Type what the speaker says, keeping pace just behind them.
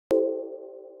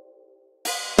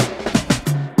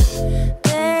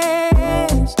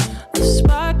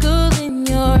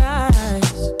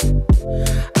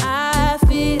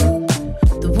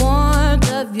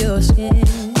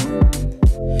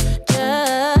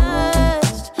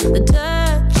The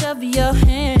touch of your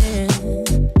hand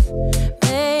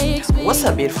makes me. What's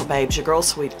up, beautiful babes? Your girl,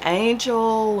 Sweet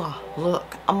Angel.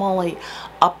 Look, I'm only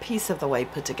a piece of the way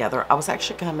put together. I was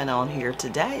actually coming on here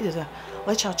today to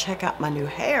let y'all check out my new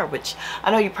hair, which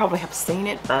I know you probably have seen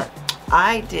it, but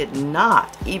I did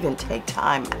not even take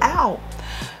time out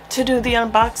to do the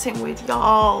unboxing with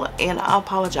y'all, and I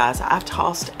apologize. I've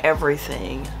tossed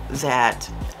everything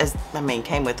that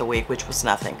came with the wig, which was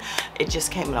nothing. It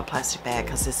just came in a plastic bag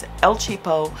because it's El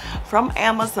Cheapo from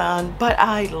Amazon, but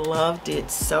I loved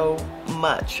it so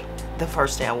much the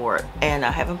first day I wore it, and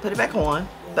I haven't put it back on,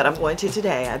 but I'm going to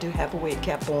today. I do have a wig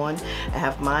cap on. I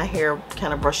have my hair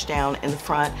kind of brushed down in the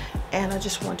front, and I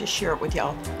just wanted to share it with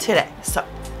y'all today. So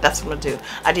that's what I'm gonna do.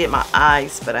 I did my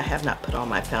eyes, but I have not put on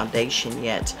my foundation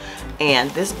yet.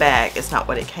 And this bag is not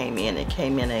what it came in. It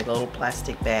came in a little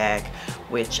plastic bag,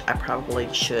 which I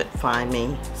probably should find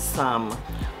me some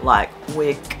like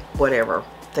wig, whatever,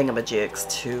 thingamajigs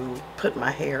to put my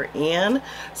hair in,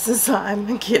 since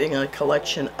I'm getting a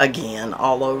collection again,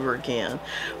 all over again.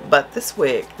 But this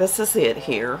wig, this is it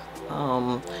here.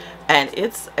 And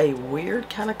it's a weird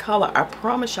kind of color. I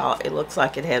promise y'all, it looks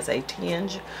like it has a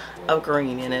tinge of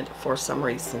green in it for some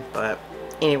reason, but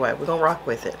anyway, we're gonna rock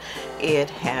with it. It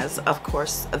has, of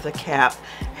course, the cap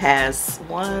has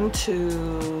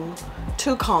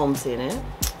two combs in it,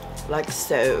 like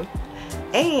so,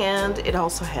 and it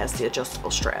also has the adjustable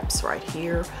straps right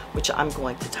here, which I'm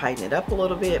going to tighten it up a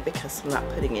little bit because I'm not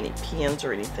putting any pins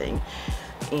or anything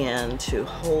in to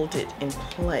hold it in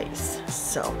place.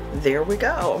 So there we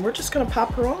go, and we're just gonna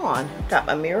pop her on. Got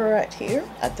my mirror right here.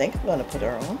 I think I'm gonna put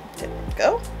her on. There we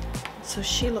go. So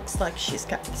she looks like she's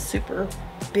gotten super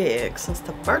big since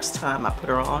the first time I put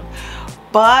her on,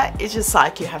 but it's just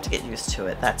like you have to get used to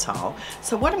it, that's all.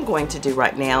 So what I'm going to do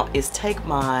right now is take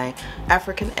my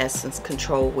African Essence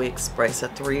Control Wig Spray. It's a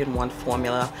 3-in-1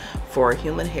 formula for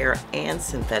human hair and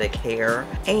synthetic hair,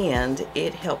 and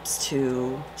it helps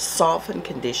to soften,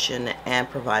 condition, and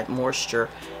provide moisture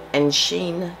and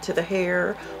sheen to the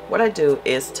hair. What I do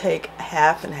is take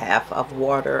half and half of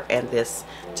water and this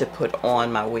to put on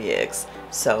my wigs.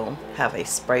 So have a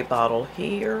spray bottle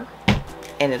here,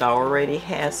 and it already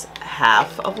has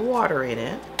half of water in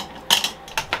it.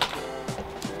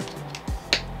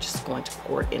 Just going to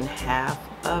pour in half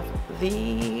of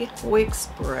the wig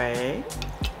spray.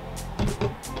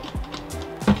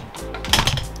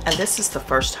 And this is the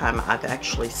first time I've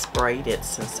actually sprayed it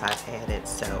since I've had it,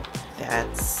 so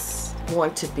that's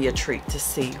going to be a treat to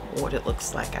see what it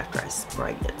looks like after I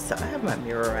spray it. So I have my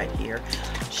mirror right here.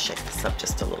 Shake this up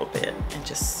just a little bit and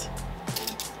just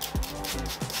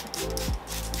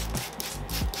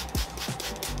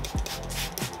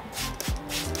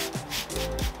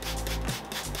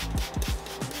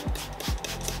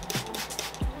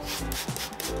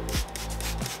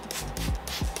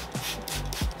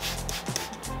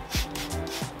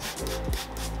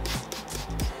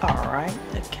alright,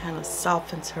 that kind of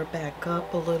softens her back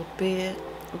up a little bit.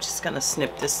 I'm just gonna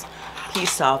snip this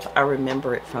piece off. I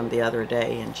remember it from the other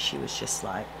day, and she was just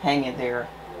like hanging there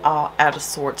all out of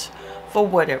sorts for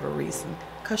whatever reason,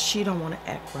 because she don't want to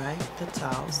act right, that's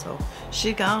all. So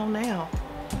she gone now.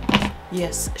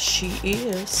 Yes, she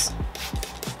is.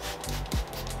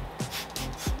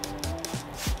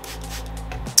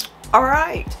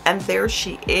 Alright, and there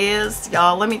she is,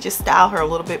 y'all. Let me just style her a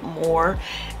little bit more,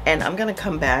 and I'm gonna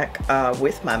come back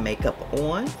with my makeup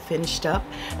on, finished up,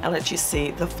 and let you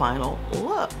see the final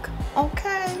look.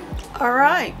 Okay, all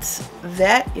right,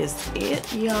 that is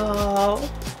it, y'all.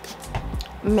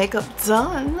 Makeup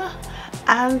done,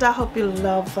 and I hope you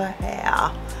love the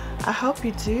hair. I hope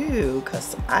you do,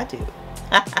 because I do.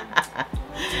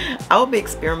 I will be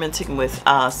experimenting with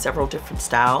several different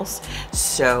styles,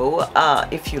 so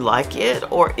if you like it,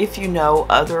 or if you know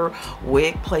other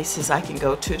wig places I can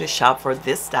go to shop for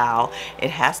this style, it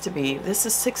has to be, this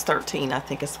is 613 I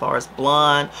think, as far as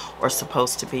blonde or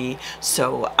supposed to be.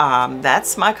 So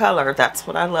that's my color, that's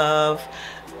what I love.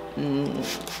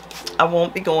 I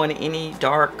won't be going to any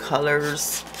dark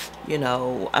colors, you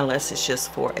know, unless it's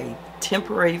just for a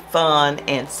temporary fun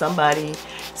and somebody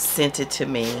sent it to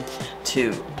me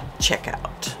to check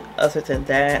out. Other than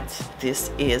that,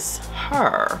 this is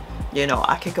her. You know,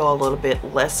 I could go a little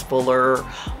bit less fuller,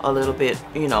 a little bit,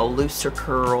 you know, looser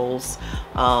curls,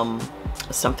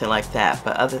 something like that.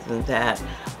 But other than that,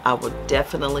 I would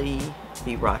definitely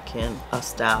be rocking a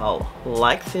style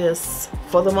like this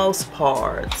for the most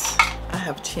part. I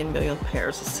have 10 million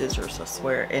pairs of scissors, I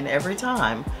swear, and every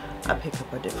time I pick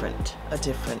up a different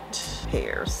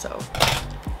hair. So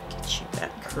get you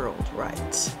that curled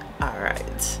right. All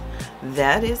right,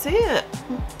 that is it.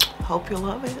 Hope you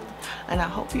love it. and I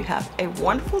hope you have a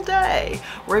wonderful day.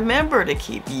 Remember to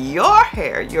keep your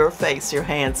hair, your face, your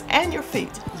hands, and your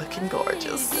feet looking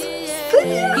gorgeous. See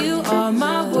ya. You are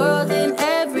my world and